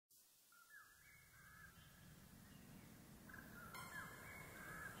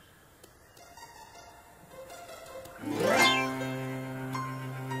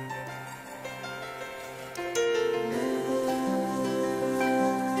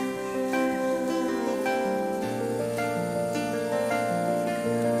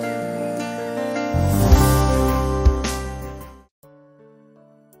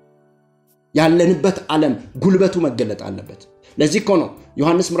ያለንበት ዓለም ጉልበቱ መገለጥ አለበት ለዚህ እኮ ነው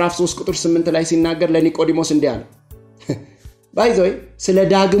ዮሐንስ ምዕራፍ 3 ቁጥር 8 ላይ ሲናገር ለኒቆዲሞስ እንዲህ አለ ባይዘይ ስለ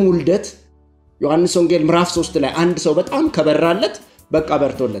ዳግም ውልደት ዮሐንስ ወንጌል ምዕራፍ 3 ላይ አንድ ሰው በጣም ከበራለት በቃ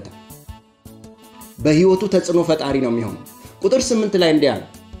በርቶለታል በሕይወቱ ተጽዕኖ ፈጣሪ ነው የሚሆነው ቁጥር 8 ላይ እንዲህ አለ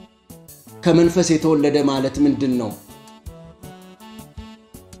ከመንፈስ የተወለደ ማለት ምንድነው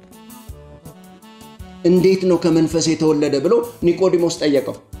እንዴት ነው ከመንፈስ የተወለደ ብሎ ኒቆዲሞስ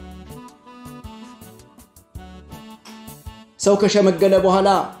ጠየቀው ሰው ከሸመገለ በኋላ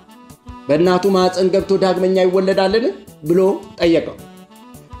በእናቱ ማህፀን ገብቶ ዳግመኛ ይወለዳልን ብሎ ጠየቀው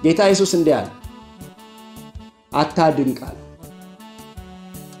ጌታ ኢየሱስ እንዲህ አለ አታድንቃል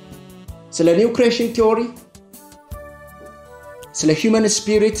ስለ ኒው ክሬሽን ቲዮሪ ስለ ሂውመን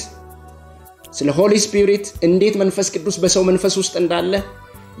ስፒሪት ስለ ሆሊ ስፒሪት እንዴት መንፈስ ቅዱስ በሰው መንፈስ ውስጥ እንዳለ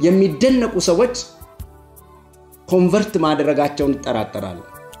የሚደነቁ ሰዎች ኮንቨርት ማድረጋቸውን ይጠራጠራሉ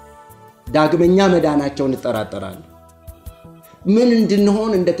ዳግመኛ መዳናቸውን ይጠራጠራሉ ምን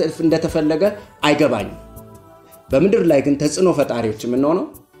እንድንሆን እንደተፈለገ አይገባኝም በመድር ላይ ግን ተጽዕኖ ፈጣሪዎች ምን ነው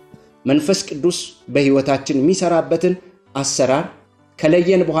መንፈስ ቅዱስ በህይወታችን የሚሰራበትን አሰራር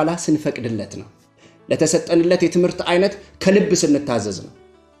ከለየን በኋላ ስንፈቅድለት ነው ለተሰጠንለት የትምህርት አይነት ከልብ ስንታዘዝ ነው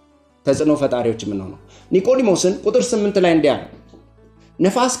ተጽዕኖ ፈጣሪዎች ምን ነው ኒቆዲሞስን ቁጥር 8 ላይ እንዲያ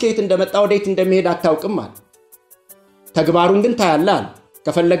ነፋስ ከየት እንደመጣ ወዴት እንደሚሄድ አታውቅም ማለት ተግባሩን ግን ታያላል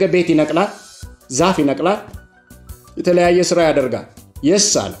ከፈለገ ቤት ይነቅላል ዛፍ ይነቅላል የተለያየ ስራ ያደርጋል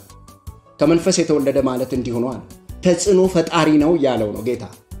የሳል ከመንፈስ የተወለደ ማለት እንዲሆነዋል ተጽዕኖ ፈጣሪ ነው ያለው ነው ጌታ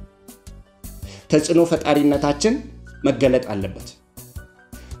ተጽዕኖ ፈጣሪነታችን መገለጥ አለበት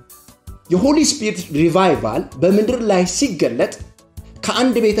የሆሊ ስፒሪት ሪቫይቫል በመድር ላይ ሲገለጥ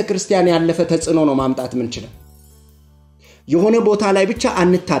ከአንድ ቤተክርስቲያን ያለፈ ተጽዕኖ ነው ማምጣት ምን ይችላል የሆነ ቦታ ላይ ብቻ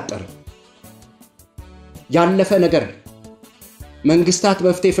አንታጠር ያለፈ ነገር መንግስታት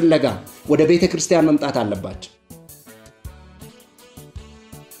መፍትሄ ፍለጋ ወደ ቤተክርስቲያን መምጣት አለባቸው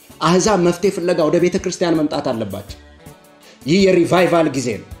አህዛብ መፍትሄ ፍለጋ ወደ ቤተክርስቲያን መምጣት አለባቸው ይህ የሪቫይቫል ጊዜ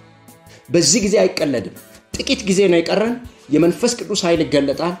ነው በዚህ ጊዜ አይቀለድም ጥቂት ጊዜ ነው የቀረን የመንፈስ ቅዱስ ኃይል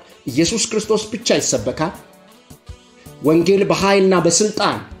ይገለጣል ኢየሱስ ክርስቶስ ብቻ ይሰበካል ወንጌል በኃይልና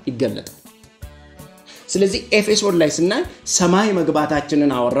በስልጣን ይገለጣል ስለዚህ ኤፌሶን ላይ ስናይ ሰማይ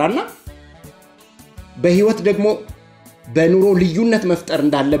መግባታችንን አወራና በህይወት ደግሞ በኑሮ ልዩነት መፍጠር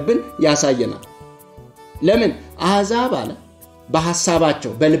እንዳለብን ያሳየናል ለምን አህዛብ አለ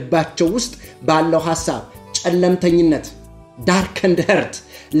በሐሳባቸው በልባቸው ውስጥ ባለው ሐሳብ ጨለምተኝነት ዳርክ ኤንድ ሄርት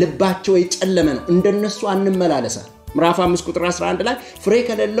ልባቸው የጨለመ ነው እንደነሱ አንመላለሳል ምዕራፍ 5 ቁጥር 11 ላይ ፍሬ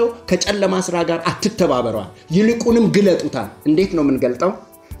ከሌለው ከጨለማ ስራ ጋር አትተባበሩአ ይልቁንም ግለጡታል እንዴት ነው ምን ገልጠው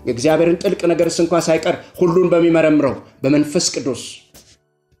የእግዚአብሔርን ጥልቅ ነገርስ እንኳን ሳይቀር ሁሉን በሚመረምረው በመንፈስ ቅዱስ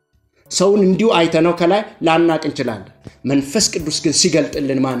ሰውን እንዲሁ አይተነው ከላይ ላናቅ እንችላለን መንፈስ ቅዱስ ግን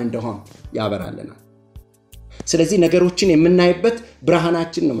ሲገልጥልን ማን እንደሆነ ያበራልናል ስለዚህ ነገሮችን የምናይበት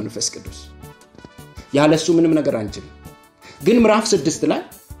ብርሃናችን ነው መንፈስ ቅዱስ ያለሱ ምንም ነገር አንችልም ግን ምዕራፍ 6 ላይ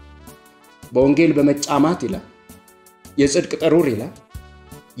በወንጌል በመጫማት ይላል የጽድቅ ጥሩር ይላል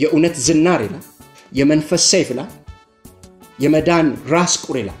የእውነት ዝናር ይላል የመንፈስ ሰይፍ ይላል የመዳን ራስ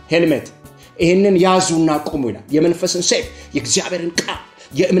ቁር ይላል ሄልሜት ይሄንን ያዙና ቆሙ ይላል የመንፈስን ሰይፍ የእግዚአብሔርን ቃል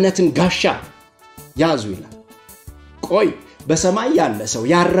የእምነትን ጋሻ ያዙ ይላል ቆይ በሰማይ ያለ ሰው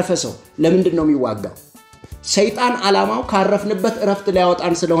ያረፈ ሰው ለምንድን ነው የሚዋጋው ሰይጣን ዓላማው ካረፍንበት እረፍት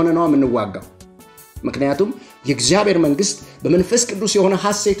ሊያወጣን ስለሆነ ነው የምንዋጋው ምክንያቱም የእግዚአብሔር መንግስት በመንፈስ ቅዱስ የሆነ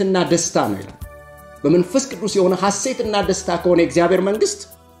ሐሴትና ደስታ ነው ይላል በመንፈስ ቅዱስ የሆነ ሐሴትና ደስታ ከሆነ የእግዚአብሔር መንግስት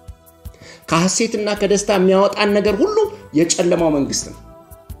ከሐሴትና ከደስታ የሚያወጣን ነገር ሁሉ የጨለማው መንግስት ነው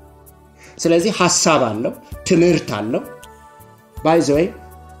ስለዚህ ሐሳብ አለው ትምህርት አለው ባይ ዘ ዌይ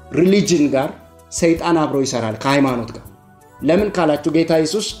ሪሊጅን ጋር ሰይጣን አብሮ ይሰራል ከሃይማኖት ጋር ለምን ካላችሁ ጌታ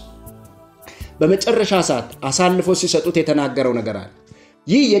ኢየሱስ በመጨረሻ ሰዓት አሳልፎ ሲሰጡት የተናገረው ነገር አለ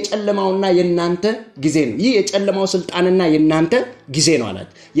ይህ የጨለማውና የናንተ ጊዜ ነው ይህ የጨለማው ስልጣንና የናንተ ጊዜ ነው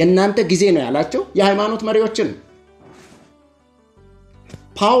አላቸው የናንተ ጊዜ ነው ያላቸው የሃይማኖት መሪዎችን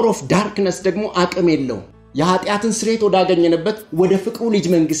ፓወር ኦፍ ዳርክነስ ደግሞ አቅም የለው የኃጢአትን ስሬት ወዳገኘንበት ወደ ፍቅሩ ልጅ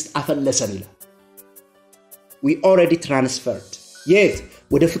መንግስት አፈለሰን ይላል we already transferred yet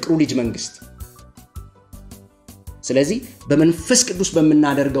ወደ ፍቅሩ ልጅ መንግስት ስለዚህ በመንፈስ ቅዱስ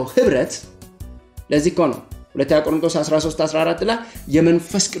በመናደርገው ህብረት ለዚህ ነው ሁለተኛ ቆሮንቶስ 13:14 ላይ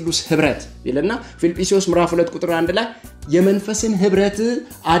የመንፈስ ቅዱስ ህብረት ይልና ፊልጵስዩስ ምዕራፍ 2 ቁጥር 1 ላይ የመንፈስን ህብረት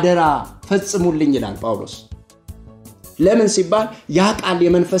አደራ ፈጽሙልኝ ይላል ጳውሎስ ለምን ሲባል ያ ቃል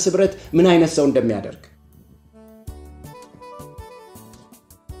የመንፈስ ህብረት ምን አይነት ሰው እንደሚያደርግ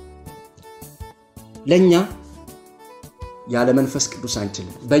ለኛ ያለ መንፈስ ቅዱስ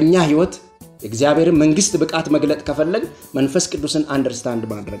አንችልም በእኛ ህይወት እግዚአብሔርን መንግስት ብቃት መግለጥ ከፈለግ መንፈስ ቅዱስን አንደርስታንድ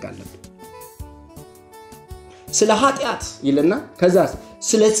ማድረግ አለብን ስለ ኃጢአት ይልና ከዛ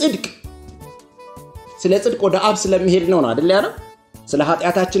ስለ ጽድቅ ወደ አብ ስለሚሄድ ነው አይደል ያለው ስለ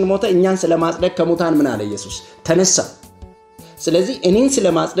ኃጢአታችን ሞተ እኛን ስለማጽደቅ ከሙታን ምን አለ ኢየሱስ ተነሳ ስለዚህ እኔን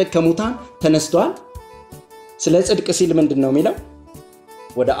ስለማጽደቅ ከሙታን ተነስቷል ስለ ጽድቅ ሲል ምንድነው የሚለው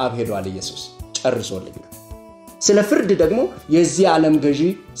ወደ አብ ሄዷል ኢየሱስ ጨርሶልኛል ስለ ፍርድ ደግሞ የዚህ ዓለም ገዢ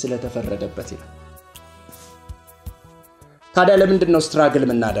ስለተፈረደበት ይላል ታዲያ ለምንድነው ስትራግል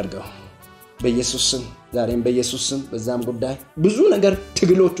የምናደርገው በኢየሱስ ስም ዛሬም በኢየሱስ ስም በዛም ጉዳይ ብዙ ነገር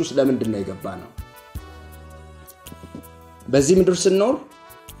ትግሎች ውስጥ ለምንድነው የገባነው በዚህ ምድር ስንኖር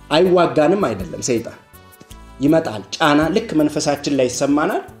አይዋጋንም አይደለም ሰይጣን ይመጣል ጫና ልክ መንፈሳችን ላይ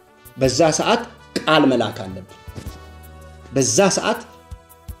ይሰማናል በዛ ሰዓት ቃል መላክ አለብን በዛ ሰዓት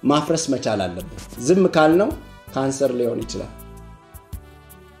ማፍረስ መቻል አለብን ዝም ካልነው ካንሰር ሊሆን ይችላል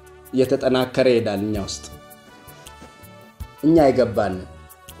የተጠናከረ ይሄዳል እኛ ውስጥ እኛ አይገባን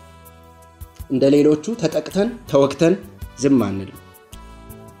እንደ ሌሎቹ ተጠቅተን ተወክተን ዝም አንል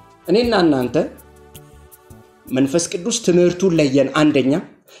እኔና እናንተ መንፈስ ቅዱስ ትምህርቱን ለየን አንደኛ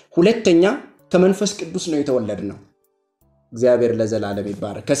ሁለተኛ ከመንፈስ ቅዱስ ነው የተወለድነው እግዚአብሔር ለዘላለም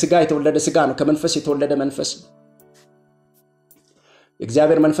ይባረክ ከስጋ የተወለደ ስጋ ነው ከመንፈስ የተወለደ መንፈስ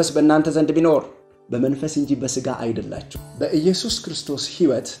እግዚአብሔር መንፈስ በእናንተ ዘንድ ቢኖር በመንፈስ እንጂ በስጋ አይደላችሁ በኢየሱስ ክርስቶስ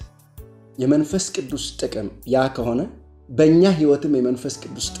ሕይወት የመንፈስ ቅዱስ ጥቅም ያ ከሆነ በእኛ ሕይወትም የመንፈስ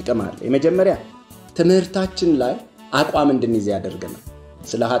ቅዱስ ጥቅም አለ የመጀመሪያ ትምህርታችን ላይ አቋም እንድንይዝ ያደርገናል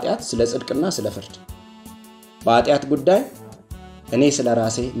ስለ ኃጢአት ስለ ጽድቅና ስለ ፍርድ በኃጢአት ጉዳይ እኔ ስለ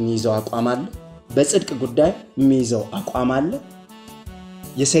ራሴ የሚይዘው አቋም አለ በጽድቅ ጉዳይ የሚይዘው አቋም አለ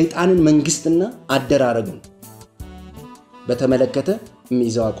የሰይጣንን መንግስትና አደራረጉን በተመለከተ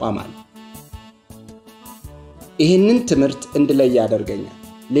የሚይዘው አቋም አለ ይሄንን ትምህርት እንድለይ ያደርገኛል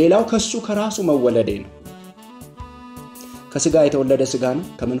ሌላው ከሱ ከራሱ መወለዴ ነው ከስጋ የተወለደ ስጋ ነው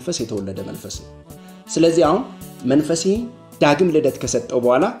ከመንፈስ የተወለደ መንፈስ ነው ስለዚህ አሁን መንፈሴ ዳግም ልደት ከሰጠው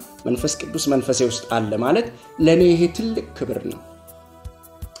በኋላ መንፈስ ቅዱስ መንፈሴ ውስጥ አለ ማለት ለኔ ይሄ ትልቅ ክብር ነው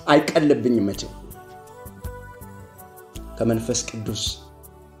አይቀልብኝም መቼ ከመንፈስ ቅዱስ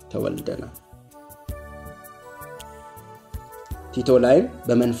ተወልደናል ቲቶ ላይ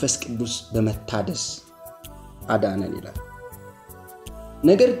በመንፈስ ቅዱስ በመታደስ አዳነን ይላል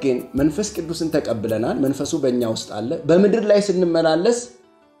ነገር ግን መንፈስ ቅዱስን ተቀብለናል መንፈሱ በእኛ ውስጥ አለ በመድር ላይ ስንመላለስ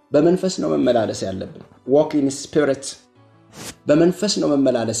በመንፈስ ነው መመላለስ ያለብን walk in spirit በመንፈስ ነው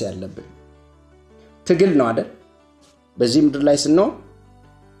መመላለስ ያለብን ትግል ነው አይደል በዚህ ምድር ላይ ስንኖር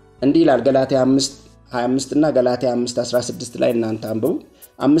እንዲህ ይላል ገላትያ 5:25 እና ገላትያ 5:16 ላይ እናንተ አንብቡ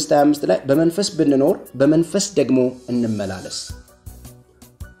 5:25 ላይ በመንፈስ ብንኖር በመንፈስ ደግሞ እንመላለስ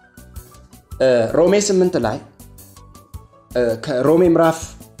ሮሜ 8 ላይ ከሮሜ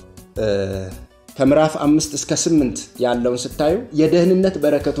ከምዕራፍ 5 እስከ 8 ያለውን ስታዩ የደህንነት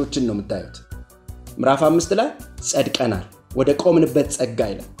በረከቶችን ነው የምታዩት ምዕራፍ 5 ላይ ጸድቀናል ወደ ቆምንበት ጸጋ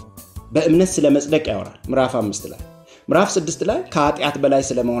ይላል በእምነት ስለመጽደቅ ያወራል ምዕራፍ 5 ላይ ምዕራፍ 6 ላይ ከኃጢአት በላይ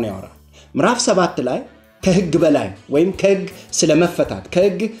ስለመሆን ያወራል ምዕራፍ 7 ላይ ከሕግ በላይ ወይም ከሕግ ስለመፈታት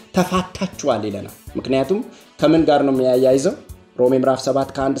ከሕግ ተፋታችኋል ይለናል ምክንያቱም ከምን ጋር ነው የሚያያይዘው ሮሜ ምዕራፍ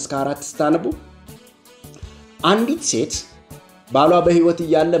 7 ከ1 እስከ 4 ስታነቡ አንዲት ሴት ባሏ በሕይወት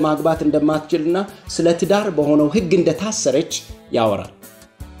እያለ ማግባት እንደማትችልና ስለ ትዳር በሆነው ሕግ እንደታሰረች ያወራል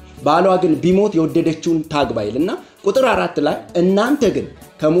ባሏ ግን ቢሞት የወደደችውን ታግባ ይልና ቁጥር 4 ላይ እናንተ ግን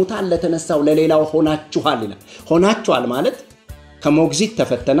ከሙታን ለተነሳው ለሌላው ሆናችኋል ይላል ሆናችኋል ማለት ከሞግዚት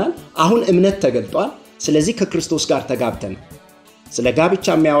ተፈተናል አሁን እምነት ተገልጧል ስለዚህ ከክርስቶስ ጋር ተጋብተናል ስለ ጋብቻ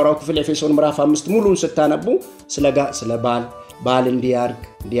የሚያወራው ክፍል ኤፌሶን ምዕራፍ 5 ሙሉን ስታነቡ ስለ ባል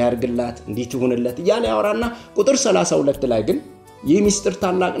እንዲያርግላት እንዲትሁንለት ይያለ ያወራና ቁጥር 32 ላይ ግን ይህ ሚስጥር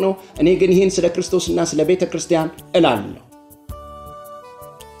ታላቅ ነው እኔ ግን ይሄን ስለ ክርስቶስና ስለ ቤተ ክርስቲያን እላለሁ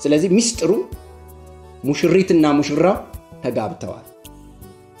ስለዚህ ሚስጥሩ ሙሽሪትና ሙሽራው ተጋብተዋል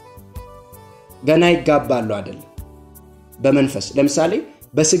ገና ይጋባሉ አይደል በመንፈስ ለምሳሌ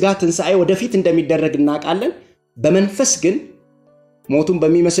በስጋ ትንሳኤ ወደፊት እንደሚደረግ እናውቃለን በመንፈስ ግን ሞቱን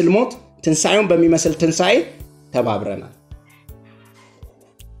በሚመስል ሞት ትንሳኤውን በሚመስል ትንሳኤ ተባብረናል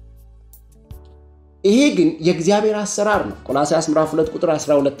ይሄ ግን የእግዚአብሔር አሰራር ነው ቆላስይስ ምዕራፍ 2 ቁጥር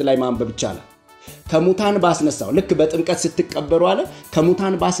 12 ላይ ማንበብ ይቻላል ከሙታን ባስነሳው ልክ በጥምቀት ስትቀበሩ አለ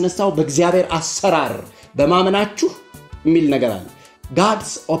ከሙታን ባስነሳው በእግዚአብሔር አሰራር በማመናችሁ የሚል ነገር አለ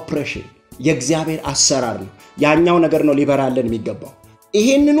God's operation የእግዚአብሔር አሰራር ነው ያኛው ነገር ነው ሊበራልን የሚገባው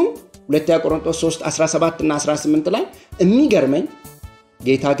ይሄንኑ ሁለተኛ ቆሮንቶስ 3:17 እና 18 ላይ የሚገርመኝ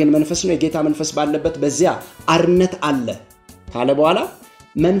ጌታ ግን መንፈስ ነው የጌታ መንፈስ ባለበት በዚያ አርነት አለ ካለ በኋላ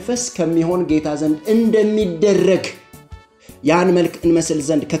መንፈስ ከሚሆን ጌታ ዘንድ እንደሚደረግ ያን መልክ እንመስል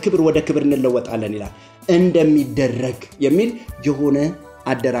ዘንድ ከክብር ወደ ክብር እንለወጣለን ይላል እንደሚደረግ የሚል የሆነ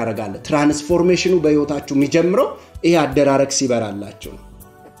አደራረግ አለ። ትራንስፎርሜሽኑ በህይወታችሁ የሚጀምረው ይሄ አደራረግ ሲበራላችሁ ነው።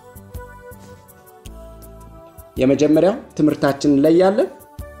 የመጀመሪያው ትምህርታችንን እንለያለን።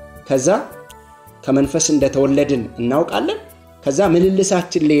 ከዛ ከመንፈስ እንደተወለድን እናውቃለን። ከዛ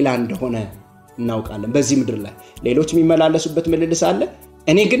ምልልሳችን ሌላ እንደሆነ እናውቃለን። በዚህ ምድር ላይ ሌሎች የሚመላለሱበት ምልልስ አለ፣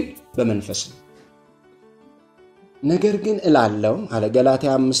 እኔ ግን በመንፈስ ነው። ነገር ግን እላለሁ አለ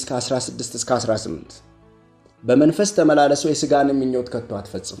ገላትያ 5:16-18 በመንፈስ ተመላለሱ የሥጋን ምኞት ከቶ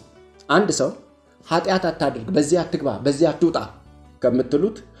አትፈጽሙ። አንድ ሰው ኃጢአት አታድርግ፣ በዚህ አትግባ፣ በዚህ አትውጣ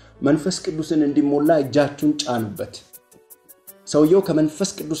ከምትሉት መንፈስ ቅዱስን እንዲሞላ እጃችሁን ጫኑበት። ሰውየው ከመንፈስ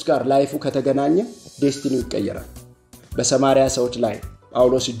ቅዱስ ጋር ላይፉ ከተገናኘ ዴስቲኒው ይቀየራል። በሰማሪያ ሰዎች ላይ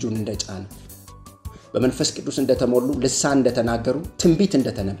ጳውሎስ እጁን እንደጫነ በመንፈስ ቅዱስ እንደተሞሉ ልሳን እንደተናገሩ ትንቢት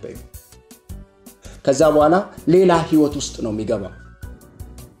እንደተነበዩ ከዛ በኋላ ሌላ ህይወት ውስጥ ነው የሚገባው።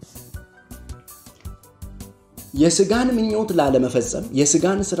 የሥጋን ምኞት ላለመፈጸም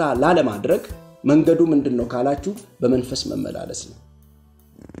የሥጋን ሥራ ላለማድረግ መንገዱ ምንድነው ካላችሁ በመንፈስ መመላለስ ነው።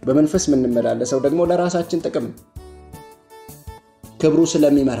 በመንፈስ ምንመላለሰው ደግሞ ለራሳችን ጥቅም ክብሩ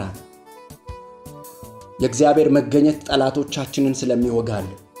ስለሚመራ የእግዚአብሔር መገኘት ጠላቶቻችንን ስለሚወጋል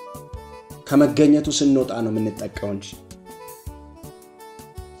ከመገኘቱ ስንወጣ ነው የምንጠቀመው እንጂ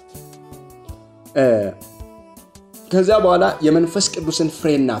ከዛ በኋላ የመንፈስ ቅዱስን ፍሬ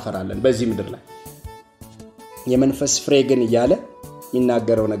እናፈራለን በዚህ ምድር ላይ። የመንፈስ ፍሬ ግን እያለ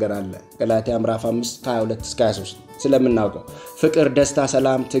ይናገረው ነገር አለ። ገላትያ 5:22-23 ስለምናውቀው ፍቅር፣ ደስታ፣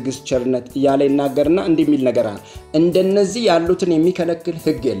 ሰላም፣ ትዕግስት፣ ቸርነት እያለ ይናገርና እንዲህ የሚል ነገር አለ። እንደነዚህ ያሉትን የሚከለክል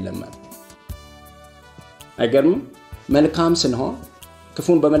ሕግ የለም። አይገርም? መልካም ስንሆን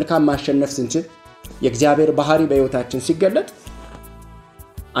ክፉን በመልካም ማሸነፍ ስንችል የእግዚአብሔር ባህሪ በሕይወታችን ሲገለጥ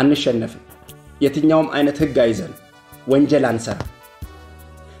አንሸነፍም። የትኛውም አይነት ሕግ አይዘን ወንጀል አንሰራ፣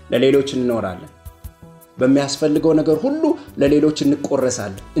 ለሌሎች እንኖራለን። በሚያስፈልገው ነገር ሁሉ ለሌሎች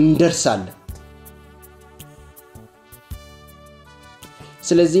እንቆረሳለን፣ እንደርሳለን።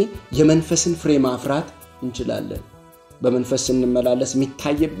 ስለዚህ የመንፈስን ፍሬ ማፍራት እንችላለን። በመንፈስ እንመላለስ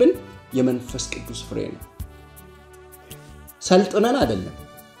የሚታየብን የመንፈስ ቅዱስ ፍሬ ነው። ሰልጥነን አይደለም።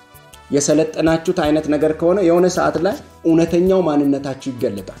 የሰለጠናችሁት አይነት ነገር ከሆነ የሆነ ሰዓት ላይ እውነተኛው ማንነታችሁ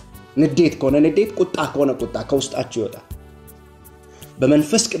ይገለጣል። ንዴት ከሆነ ንዴት፣ ቁጣ ከሆነ ቁጣ ከውስጣችሁ ይወጣል።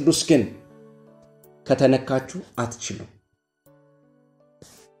 በመንፈስ ቅዱስ ግን ከተነካችሁ አትችሉም።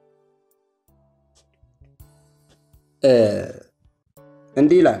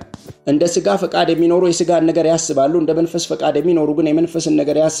 እንዲህ ይላል፣ እንደ ሥጋ ፈቃድ የሚኖሩ የሥጋን ነገር ያስባሉ፣ እንደ መንፈስ ፈቃድ የሚኖሩ ግን የመንፈስን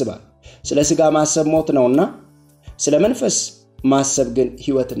ነገር ያስባሉ። ስለ ሥጋ ማሰብ ሞት ነውና ስለ መንፈስ ማሰብ ግን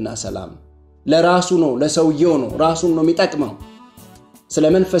ሕይወትና ሰላም። ለራሱ ነው፣ ለሰውየው ነው፣ ራሱን ነው የሚጠቅመው። ስለ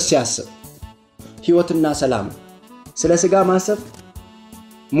መንፈስ ሲያስብ ሕይወትና ሰላም፣ ስለ ሥጋ ማሰብ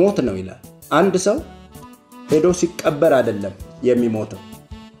ሞት ነው ይላል። አንድ ሰው ሄዶ ሲቀበር አይደለም የሚሞተው።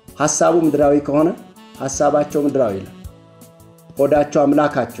 ሐሳቡ ምድራዊ ከሆነ ሐሳባቸው ምድራዊ ይላል። ሆዳቸው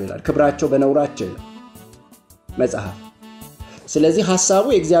አምላካቸው ይላል፣ ክብራቸው በነውራቸው ይላል መጽሐፍ። ስለዚህ ሐሳቡ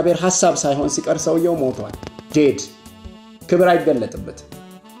የእግዚአብሔር ሐሳብ ሳይሆን ሲቀር ሰውየው ሞቷል። ዴድ ክብር አይገለጥበት።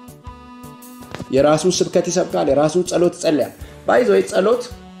 የራሱን ስብከት ይሰብካል፣ የራሱን ጸሎት ይጸልያል። ባይዞይ ጸሎት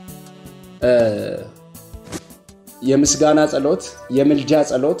የምስጋና ጸሎት፣ የምልጃ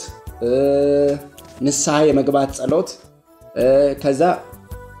ጸሎት፣ ንስሐ የመግባት ጸሎት፣ ከዛ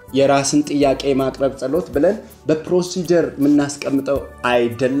የራስን ጥያቄ ማቅረብ ጸሎት ብለን በፕሮሲጀር ምናስቀምጠው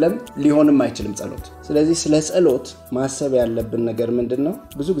አይደለም፣ ሊሆንም አይችልም ጸሎት። ስለዚህ ስለ ጸሎት ማሰብ ያለብን ነገር ምንድነው?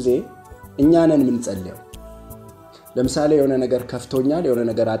 ብዙ ጊዜ እኛ ነን የምንጸልየው። ለምሳሌ የሆነ ነገር ከፍቶኛል፣ የሆነ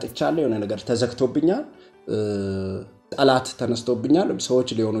ነገር አጥቻለሁ፣ የሆነ ነገር ተዘግቶብኛል፣ ጠላት ተነስቶብኛል፣ ሰዎች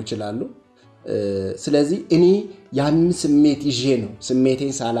ሊሆኑ ይችላሉ። ስለዚህ እኔ ያን ስሜት ይዤ ነው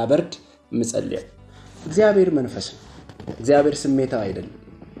ስሜቴን ሳላበርድ ምጸልየው። እግዚአብሔር መንፈስ ነው። እግዚአብሔር ስሜታዊ አይደለም።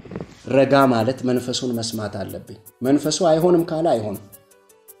 ረጋ ማለት መንፈሱን መስማት አለብኝ። መንፈሱ አይሆንም ካለ አይሆንም።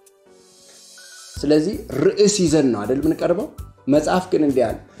 ስለዚህ ርዕስ ይዘን ነው አይደል ምን ቀርበው። መጽሐፍ ግን እንዲህ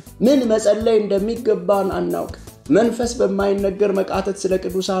አለ፣ ምን መጸለይ እንደሚገባን አናውቅ፣ መንፈስ በማይነገር መቃተት ስለ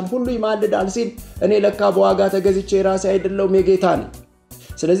ቅዱሳን ሁሉ ይማልዳል ሲል እኔ ለካ በዋጋ ተገዝቼ ራሴ አይደለሁም የጌታ ነኝ።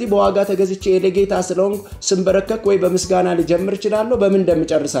 ስለዚህ በዋጋ ተገዝቼ የጌታ ስለሆንኩ ስንበረከክ ወይ በምስጋና ልጀምር እችላለሁ፣ በምን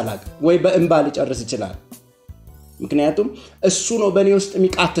እንደምጨርስ አላውቅም፣ ወይ በእንባ ልጨርስ እችላለሁ። ምክንያቱም እሱ ነው በእኔ ውስጥ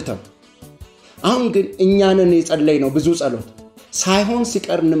የሚቃትተው። አሁን ግን እኛንን የጸለይ ነው ብዙ ጸሎት ሳይሆን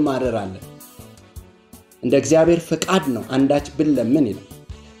ሲቀር እንማረራለን። እንደ እግዚአብሔር ፈቃድ ነው አንዳች ብንለምን ይላል፣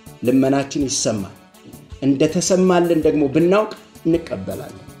 ልመናችን ይሰማል። እንደተሰማልን ደግሞ ብናውቅ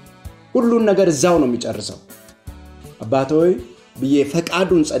እንቀበላለን። ሁሉን ነገር እዛው ነው የሚጨርሰው። አባት ሆይ ብዬ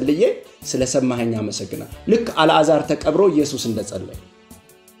ፈቃዱን ጸልዬ ስለሰማኸኝ አመሰግናለሁ። ልክ አልዓዛር ተቀብሮ ኢየሱስ እንደጸለየ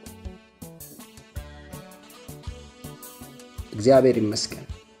እግዚአብሔር ይመስገን።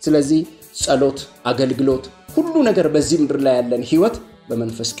 ስለዚህ ጸሎት፣ አገልግሎት፣ ሁሉ ነገር በዚህ ምድር ላይ ያለን ሕይወት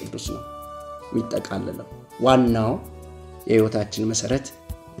በመንፈስ ቅዱስ ነው የሚጠቃለለው። ዋናው የሕይወታችን መሰረት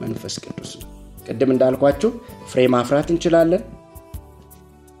መንፈስ ቅዱስ ነው። ቅድም እንዳልኳችሁ ፍሬ ማፍራት እንችላለን።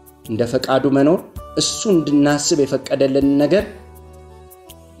 እንደ ፈቃዱ መኖር፣ እሱ እንድናስብ የፈቀደልን ነገር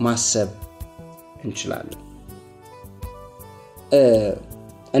ማሰብ እንችላለን።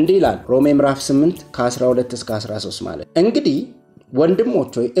 እንዲህ ይላል ሮሜ ምዕራፍ 8 ከ12 እስከ 13 ማለት እንግዲህ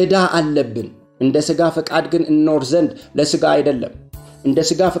ወንድሞች ሆይ ዕዳ አለብን፣ እንደ ሥጋ ፈቃድ ግን እንኖር ዘንድ ለሥጋ አይደለም። እንደ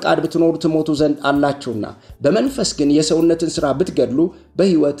ሥጋ ፈቃድ ብትኖሩ ትሞቱ ዘንድ አላችሁና በመንፈስ ግን የሰውነትን ሥራ ብትገድሉ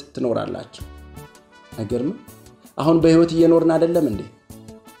በሕይወት ትኖራላችሁ። አይገርም? አሁን በሕይወት እየኖርን አይደለም እንዴ?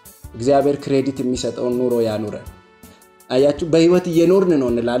 እግዚአብሔር ክሬዲት የሚሰጠውን ኑሮ ያኑረን። አያችሁ፣ በሕይወት እየኖርን ነው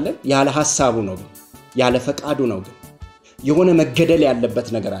እንላለን። ያለ ሐሳቡ ነው ግን፣ ያለ ፈቃዱ ነው ግን። የሆነ መገደል ያለበት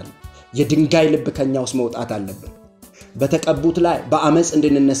ነገር አለ። የድንጋይ ልብ ከኛ ውስጥ መውጣት አለበት። በተቀቡት ላይ በአመጽ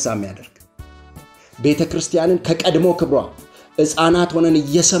እንድንነሳ የሚያደርግ ቤተክርስቲያንን ከቀድሞ ክብሯ ሕፃናት ሆነን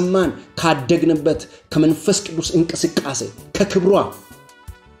እየሰማን ካደግንበት ከመንፈስ ቅዱስ እንቅስቃሴ ከክብሯ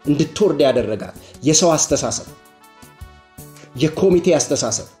እንድትወርድ ያደረጋት የሰው አስተሳሰብ፣ የኮሚቴ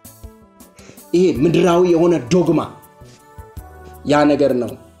አስተሳሰብ፣ ይሄ ምድራዊ የሆነ ዶግማ፣ ያ ነገር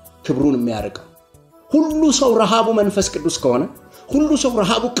ነው ክብሩን የሚያርቀው። ሁሉ ሰው ረሃቡ መንፈስ ቅዱስ ከሆነ፣ ሁሉ ሰው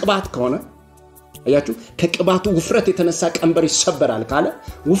ረሃቡ ቅባት ከሆነ፣ አያችሁ ከቅባቱ ውፍረት የተነሳ ቀንበር ይሰበራል ካለ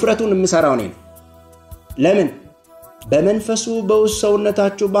ውፍረቱን የምሰራው ነው። ለምን? በመንፈሱ በውስጥ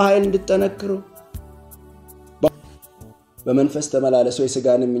ሰውነታችሁ በኃይል እንድትጠነክሩ። በመንፈስ ተመላለሱ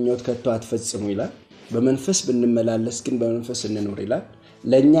የሥጋን ምኞት ከቶ አትፈጽሙ ይላል። በመንፈስ ብንመላለስ ግን በመንፈስ እንኖር ይላል።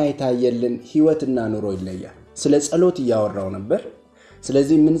 ለኛ የታየልን ሕይወትና ኑሮ ይለያል። ስለ ጸሎት እያወራው ነበር።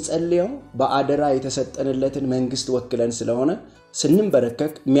 ስለዚህ ምን ጸልየው በአደራ የተሰጠንለትን መንግስት ወክለን ስለሆነ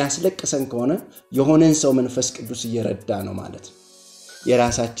ስንንበረከክ የሚያስለቅሰን ከሆነ የሆነን ሰው መንፈስ ቅዱስ እየረዳ ነው ማለት ነው፣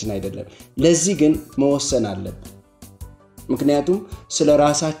 የራሳችን አይደለም። ለዚህ ግን መወሰን አለብን። ምክንያቱም ስለ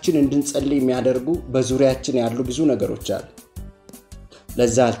ራሳችን እንድንጸልይ የሚያደርጉ በዙሪያችን ያሉ ብዙ ነገሮች አሉ።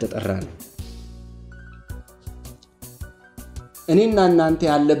 ለዛ አልተጠራንም። እኔና እናንተ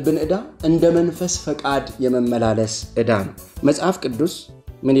ያለብን ዕዳ እንደ መንፈስ ፈቃድ የመመላለስ ዕዳ ነው። መጽሐፍ ቅዱስ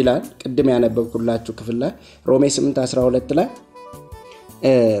ምን ይላል? ቅድም ያነበብኩላችሁ ክፍል ላይ ሮሜ 8:12 ላይ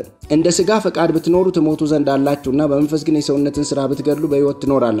እንደ ሥጋ ፈቃድ ብትኖሩ ትሞቱ ዘንድ አላችሁና በመንፈስ ግን የሰውነትን ሥራ ብትገድሉ በሕይወት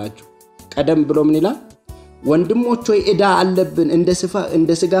ትኖራላችሁ። ቀደም ብሎ ምን ይላል? ወንድሞች ሆይ ዕዳ አለብን፣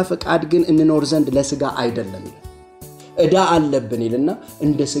 እንደ ሥጋ ፈቃድ ግን እንኖር ዘንድ ለሥጋ አይደለም ይላል። ዕዳ አለብን ይልና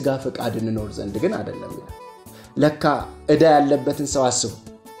እንደ ሥጋ ፈቃድ እንኖር ዘንድ ግን አይደለም ይላል። ለካ ዕዳ ያለበትን ሰው አስቡ።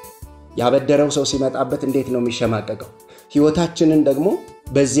 ያበደረው ሰው ሲመጣበት እንዴት ነው የሚሸማቀቀው? ሕይወታችንን ደግሞ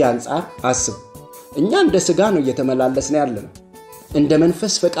በዚህ አንጻር አስቡ። እኛ እንደ ሥጋ ነው እየተመላለስን ያለነው። እንደ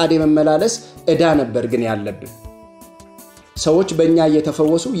መንፈስ ፈቃድ የመመላለስ ዕዳ ነበር ግን ያለብን። ሰዎች በእኛ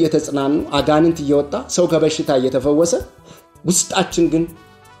እየተፈወሱ እየተጽናኑ፣ አጋንንት እየወጣ ሰው ከበሽታ እየተፈወሰ፣ ውስጣችን ግን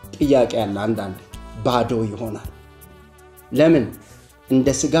ጥያቄ ያለ አንዳንድ ባዶ ይሆናል። ለምን? እንደ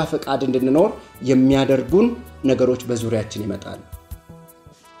ሥጋ ፈቃድ እንድንኖር የሚያደርጉን ነገሮች በዙሪያችን ይመጣሉ።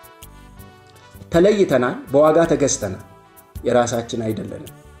 ተለይተናል፣ በዋጋ ተገዝተናል፣ የራሳችን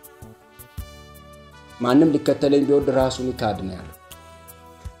አይደለንም። ማንም ሊከተለኝ ቢወድ ራሱን ይካድ ነው ያለው።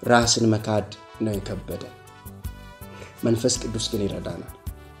 ራስን መካድ ነው የከበደ። መንፈስ ቅዱስ ግን ይረዳናል።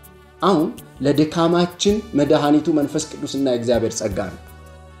 አሁን ለድካማችን መድኃኒቱ መንፈስ ቅዱስና የእግዚአብሔር ጸጋ ነው።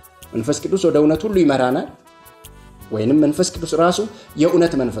 መንፈስ ቅዱስ ወደ እውነት ሁሉ ይመራናል። ወይንም መንፈስ ቅዱስ ራሱ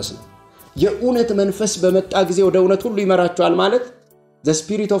የእውነት መንፈስ ነው። የእውነት መንፈስ በመጣ ጊዜ ወደ እውነት ሁሉ ይመራችኋል ማለት the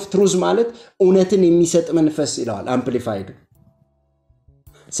spirit of truth ማለት እውነትን የሚሰጥ መንፈስ ይለዋል አምፕሊፋይድ።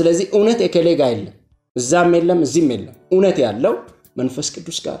 ስለዚህ እውነት የከሌ ጋር የለም፣ እዛም የለም፣ እዚህም የለም። እውነት ያለው መንፈስ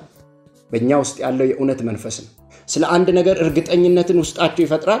ቅዱስ ጋር በእኛ ውስጥ ያለው የእውነት መንፈስ ነው። ስለ አንድ ነገር እርግጠኝነትን ውስጣችሁ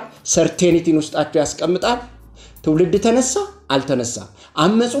ይፈጥራል። ሰርቴኒቲን ውስጣችሁ ያስቀምጣል። ትውልድ ተነሳ አልተነሳ፣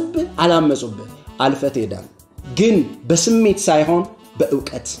 አመጹብህ አላመጹብህ አልፈት ሄዳል። ግን በስሜት ሳይሆን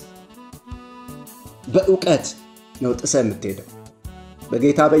በእውቀት ነው ጥሰ የምትሄደው።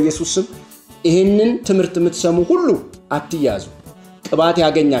 በጌታ በኢየሱስ ስም ይሄንን ትምህርት የምትሰሙ ሁሉ አትያዙ። ቅባት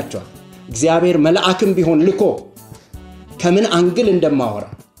ያገኛቸዋል። እግዚአብሔር መልአክም ቢሆን ልኮ ከምን አንግል እንደማወራ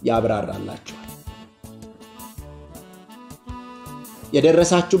ያብራራላችኋል።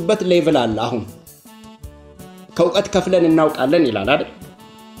 የደረሳችሁበት ሌቭል አለ። አሁን ከእውቀት ከፍለን እናውቃለን ይላል አይደል?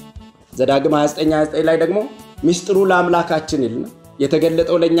 ዘዳግም 29:9 ላይ ደግሞ ሚስጥሩ ለአምላካችን ይልና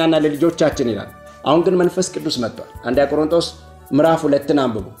የተገለጠው ለኛና ለልጆቻችን ይላል። አሁን ግን መንፈስ ቅዱስ መጥቷል። አንደኛ ቆሮንቶስ ምዕራፍ 2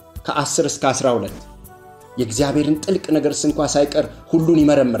 አንብቡ ከ10 እስከ 12 የእግዚአብሔርን ጥልቅ ነገር እንኳን ሳይቀር ሁሉን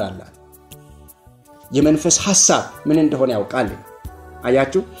ይመረምራል። የመንፈስ ሐሳብ ምን እንደሆነ ያውቃል።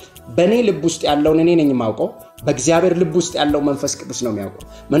 አያችሁ፣ በእኔ ልብ ውስጥ ያለውን እኔ ነኝ የማውቀው በእግዚአብሔር ልብ ውስጥ ያለው መንፈስ ቅዱስ ነው የሚያውቀው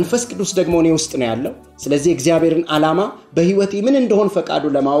መንፈስ ቅዱስ ደግሞ እኔ ውስጥ ነው ያለው ስለዚህ እግዚአብሔርን ዓላማ በህይወቴ ምን እንደሆነ ፈቃዱ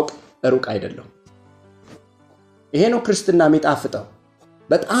ለማወቅ ሩቅ አይደለም ይሄ ነው ክርስትና የሚጣፍጠው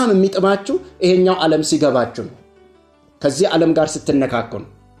በጣም የሚጥማችሁ ይሄኛው ዓለም ሲገባችሁ ነው ከዚህ ዓለም ጋር ስትነካኩ ነው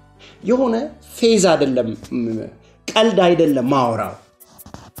የሆነ ፌዝ አይደለም ቀልድ አይደለም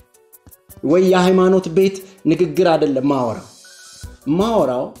ወይ የሃይማኖት ቤት ንግግር አይደለም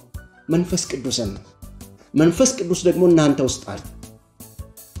ማወራው መንፈስ ቅዱስን ነው መንፈስ ቅዱስ ደግሞ እናንተ ውስጥ አለ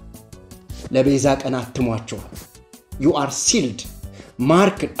ለቤዛ ቀን አትሟቸዋል you are sealed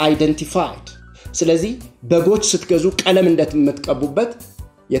marked identified ስለዚህ በጎች ስትገዙ ቀለም እንደምትቀቡበት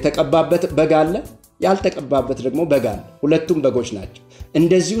የተቀባበት በግ አለ ያልተቀባበት ደግሞ በግ አለ ሁለቱም በጎች ናቸው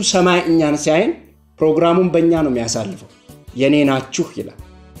እንደዚሁ ሰማይ እኛን ሲያይን ፕሮግራሙን በእኛ ነው የሚያሳልፈው የኔ ናችሁ ይላል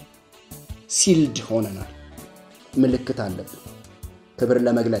ሲልድ ሆነናል ምልክት አለብን ክብር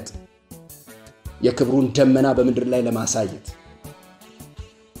ለመግለጥ የክብሩን ደመና በመድር ላይ ለማሳየት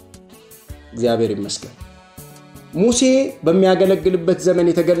እግዚአብሔር ይመስገን ሙሴ በሚያገለግልበት ዘመን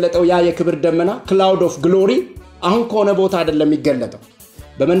የተገለጠው ያ የክብር ደመና cloud of glory አሁን ከሆነ ቦታ አይደለም የሚገለጠው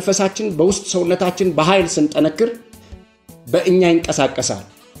በመንፈሳችን በውስጥ ሰውነታችን በኃይል ስንጠነክር በእኛ ይንቀሳቀሳል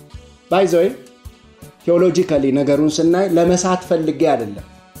by the way theologically ነገሩን ስናይ ለመሳት ፈልጌ አይደለም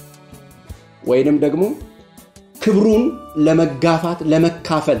ወይንም ደግሞ ክብሩን ለመጋፋት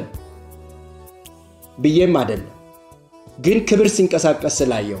ለመካፈል ብዬም አይደለም ግን ክብር ሲንቀሳቀስ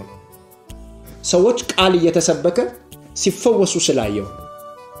ስላየው ሰዎች ቃል እየተሰበከ ሲፈወሱ ስላየው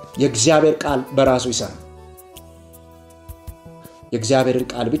የእግዚአብሔር ቃል በራሱ ይሰራል የእግዚአብሔርን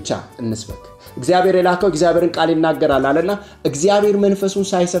ቃል ብቻ እንስበክ እግዚአብሔር የላከው እግዚአብሔርን ቃል ይናገራል አለና እግዚአብሔር መንፈሱን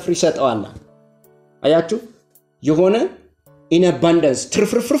ሳይሰፍር ይሰጠዋል አያችሁ የሆነ in abundance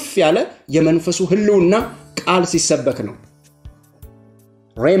ትርፍርፍርፍ ያለ የመንፈሱ ህልውና ቃል ሲሰበክ ነው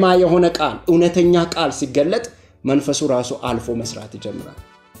ሬማ የሆነ ቃል እውነተኛ ቃል ሲገለጥ መንፈሱ ራሱ አልፎ መስራት ይጀምራል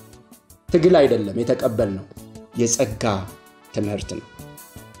ትግል አይደለም የተቀበልነው የጸጋ ትምህርት ነው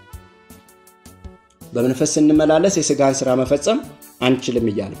በመንፈስ እንመላለስ የሥጋን ሥራ መፈጸም አንችልም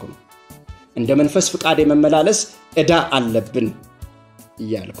ይያልኩ ነው እንደ መንፈስ ፍቃድ የመመላለስ እዳ አለብን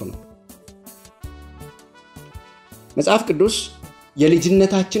ይያልኩ ነው መጽሐፍ ቅዱስ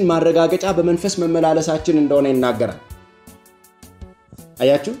የልጅነታችን ማረጋገጫ በመንፈስ መመላለሳችን እንደሆነ ይናገራል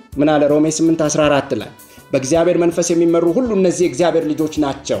አያችሁ ምን አለ ሮሜ 8:14 ላይ በእግዚአብሔር መንፈስ የሚመሩ ሁሉ እነዚህ የእግዚአብሔር ልጆች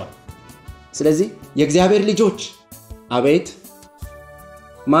ናቸው ስለዚህ የእግዚአብሔር ልጆች አቤት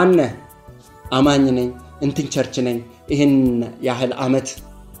ማን አማኝ ነኝ እንትን ቸርች ነኝ ይሄን ያህል አመት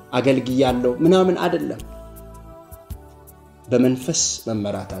አገልግያለሁ ምናምን አይደለም በመንፈስ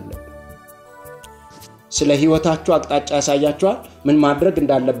መመራት አለብን ስለ ህይወታችሁ አቅጣጫ ያሳያችኋል ምን ማድረግ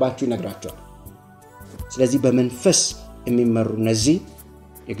እንዳለባችሁ ይነግራችኋል ስለዚህ በመንፈስ የሚመሩ እነዚህ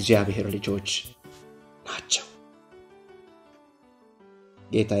የእግዚአብሔር ልጆች ናቸው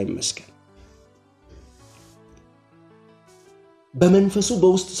ጌታ ይመስገን በመንፈሱ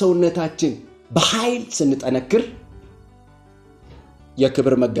በውስጥ ሰውነታችን በኃይል ስንጠነክር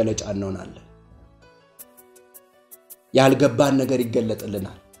የክብር መገለጫ እንሆናለን ያልገባን ነገር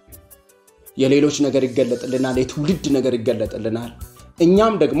ይገለጥልናል የሌሎች ነገር ይገለጥልናል የትውልድ ነገር ይገለጥልናል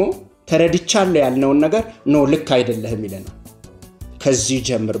እኛም ደግሞ ተረድቻለሁ ያልነው ነገር ነው ልክ አይደለም ይለናል ከዚህ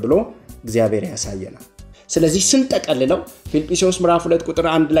ጀምር ብሎ እግዚአብሔር ያሳየናል ስለዚህ ስንጠቀልለው ፊልጵስዩስ ምዕራፍ 2 ቁጥር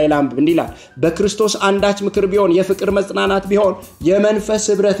 1 ላይ ላምብ እንዲላል በክርስቶስ አንዳች ምክር ቢሆን የፍቅር መጽናናት ቢሆን የመንፈስ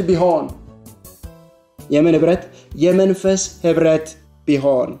ህብረት ቢሆን የምን ህብረት የመንፈስ ህብረት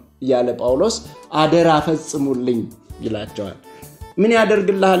ቢሆን ያለ ጳውሎስ አደራ ፈጽሙልኝ ይላቸዋል ምን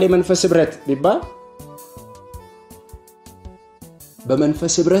ያደርግልሃል የመንፈስ ህብረት ቢባል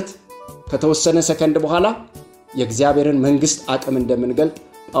በመንፈስ ህብረት ከተወሰነ ሰከንድ በኋላ የእግዚአብሔርን መንግስት አቅም እንደምንገልጥ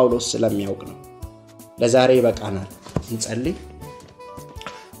ጳውሎስ ስለሚያውቅ ነው ለዛሬ ይበቃናል እንጸልይ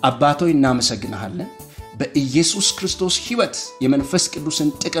አባቶይ እናመሰግናለን በኢየሱስ ክርስቶስ ሕይወት የመንፈስ ቅዱስን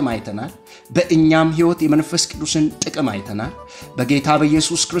ጥቅም አይተናል በእኛም ሕይወት የመንፈስ ቅዱስን ጥቅም አይተናል በጌታ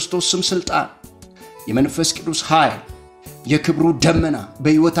በኢየሱስ ክርስቶስ ስም ስልጣን የመንፈስ ቅዱስ ኃይል የክብሩ ደመና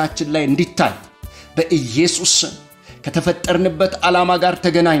በሕይወታችን ላይ እንዲታይ በኢየሱስ ስም ከተፈጠርንበት ዓላማ ጋር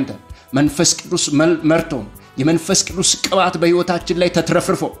ተገናኝተን መንፈስ ቅዱስ መርቶን የመንፈስ ቅዱስ ቅባት በሕይወታችን ላይ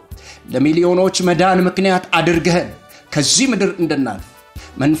ተትረፍርፎ ለሚሊዮኖች መዳን ምክንያት አድርገን ከዚህ ምድር እንድናልፍ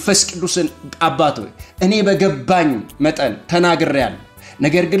መንፈስ ቅዱስን አባቶይ እኔ በገባኝ መጠን ተናግሬያለሁ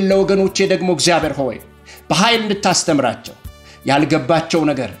ነገር ግን ለወገኖቼ ደግሞ እግዚአብሔር ሆይ በኃይል እንድታስተምራቸው ያልገባቸው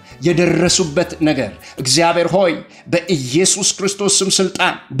ነገር የደረሱበት ነገር እግዚአብሔር ሆይ በኢየሱስ ክርስቶስ ስም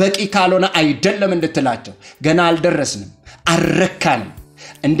ስልጣን በቂ ካልሆነ አይደለም እንድትላቸው ገና አልደረስንም አረካንም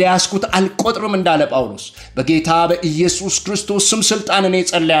እንዳያስኩት አልቆጥርም እንዳለ ጳውሎስ በጌታ በኢየሱስ ክርስቶስ ስም ስልጣን እኔ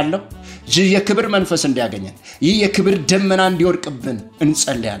ጸልያለሁ። ይህ የክብር መንፈስ እንዲያገኘን፣ ይህ የክብር ደመና እንዲወርቅብን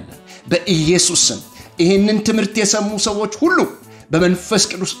እንጸልያለን በኢየሱስ ስም። ይህንን ትምህርት የሰሙ ሰዎች ሁሉ በመንፈስ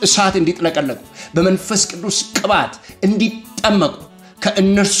ቅዱስ እሳት እንዲጥለቀለቁ፣ በመንፈስ ቅዱስ ቅባት እንዲጠመቁ፣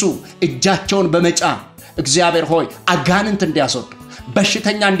 ከእነርሱ እጃቸውን በመጫን እግዚአብሔር ሆይ አጋንንት እንዲያስወጡ፣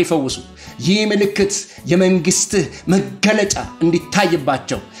 በሽተኛ እንዲፈውሱ፣ ይህ ምልክት የመንግስትህ መገለጫ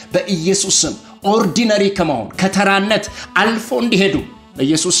እንዲታይባቸው በኢየሱስ ስም ኦርዲነሪ ከመሆን ከተራነት አልፎ እንዲሄዱ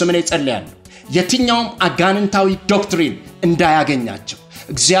በኢየሱስ ስም እኔ ጸልያለሁ። የትኛውም አጋንንታዊ ዶክትሪን እንዳያገኛቸው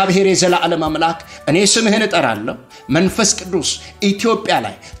እግዚአብሔር የዘላለም አምላክ እኔ ስምህን እጠራለሁ። መንፈስ ቅዱስ ኢትዮጵያ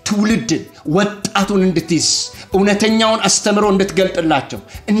ላይ ትውልድን ወጣቱን እንድትይዝ እውነተኛውን አስተምሮ እንድትገልጥላቸው፣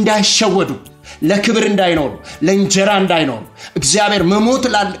 እንዳይሸወዱ፣ ለክብር እንዳይኖሩ፣ ለእንጀራ እንዳይኖሩ፣ እግዚአብሔር መሞት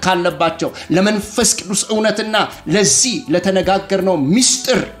ካለባቸው ለመንፈስ ቅዱስ እውነትና ለዚህ ለተነጋገርነው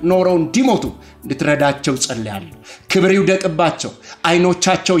ምስጢር ኖረው እንዲሞቱ እንድትረዳቸው ጸልያለሁ። ክብር ይውደቅባቸው፣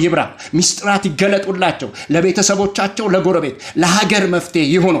 አይኖቻቸው ይብራ፣ ምስጢራት ይገለጡላቸው፣ ለቤተሰቦቻቸው፣ ለጎረቤት፣ ለሀገር መፍትሄ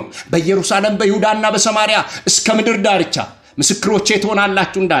ይሁኑ። በኢየሩሳሌም በይሁዳና በሰማርያ እስከ ምድር ዳርቻ ምስክሮቼ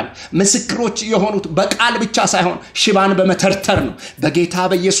ትሆናላችሁ እንዳለ ምስክሮች የሆኑት በቃል ብቻ ሳይሆን ሽባን በመተርተር ነው። በጌታ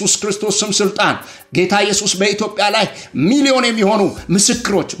በኢየሱስ ክርስቶስ ስም ስልጣን ጌታ ኢየሱስ በኢትዮጵያ ላይ ሚሊዮን የሚሆኑ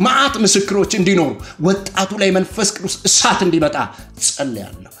ምስክሮች፣ ማአት ምስክሮች እንዲኖሩ፣ ወጣቱ ላይ መንፈስ ቅዱስ እሳት እንዲመጣ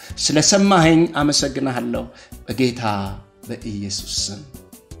ጸልያለሁ። ስለሰማኸኝ አመሰግናለሁ በጌታ በኢየሱስ ስም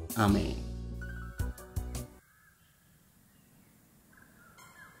አሜን።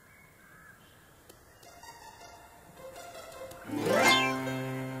 Yeah.